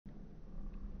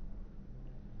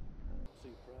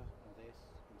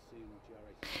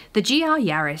The GR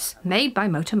Yaris, made by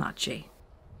Motomachi.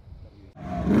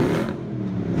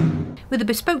 With a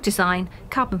bespoke design,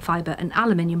 carbon fibre and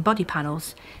aluminium body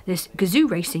panels, this Gazoo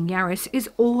Racing Yaris is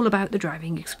all about the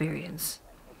driving experience.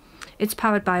 It's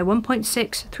powered by a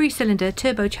 1.6 three-cylinder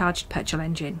turbocharged petrol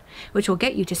engine, which will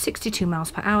get you to 62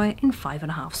 miles per hour in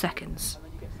 5.5 seconds.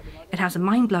 It has a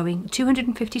mind-blowing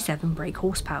 257 brake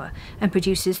horsepower and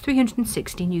produces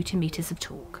 360 newton meters of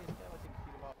torque.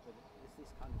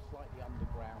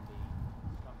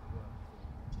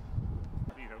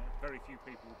 Very few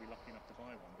people will be lucky enough to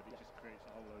buy one, but it just creates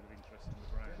a whole load of interest in the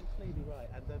brand. Completely right.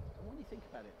 And when you think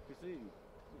about it, Gazoo,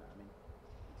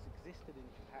 it's existed in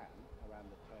Japan around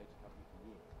the Toyota company for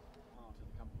years. Part of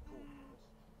the company called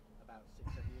about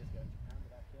 6-7 years ago in Japan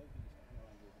without Joe. He used to hang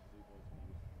around with the Gazoo boys when he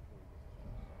was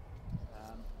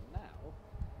now,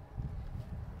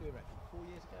 do you reckon 4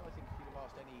 years ago, I think if you'd have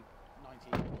asked any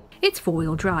 19-year-old. It's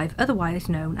four-wheel drive, otherwise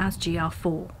known as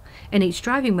GR4, and each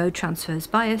driving mode transfers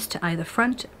bias to either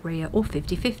front, rear or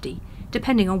 50-50,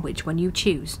 depending on which one you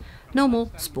choose,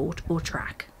 normal, sport or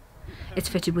track. It's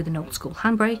fitted with an old-school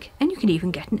handbrake, and you can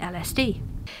even get an LSD.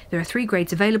 There are 3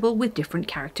 grades available with different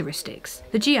characteristics.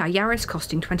 The GR Yaris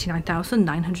costing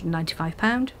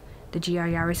 £29,995, the GR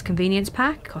Yaris Convenience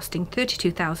Pack costing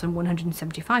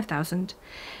 £32,175,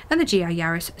 and the GR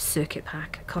Yaris Circuit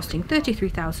Pack costing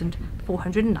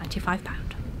 £33,495.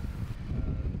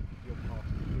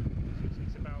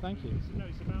 Thank you.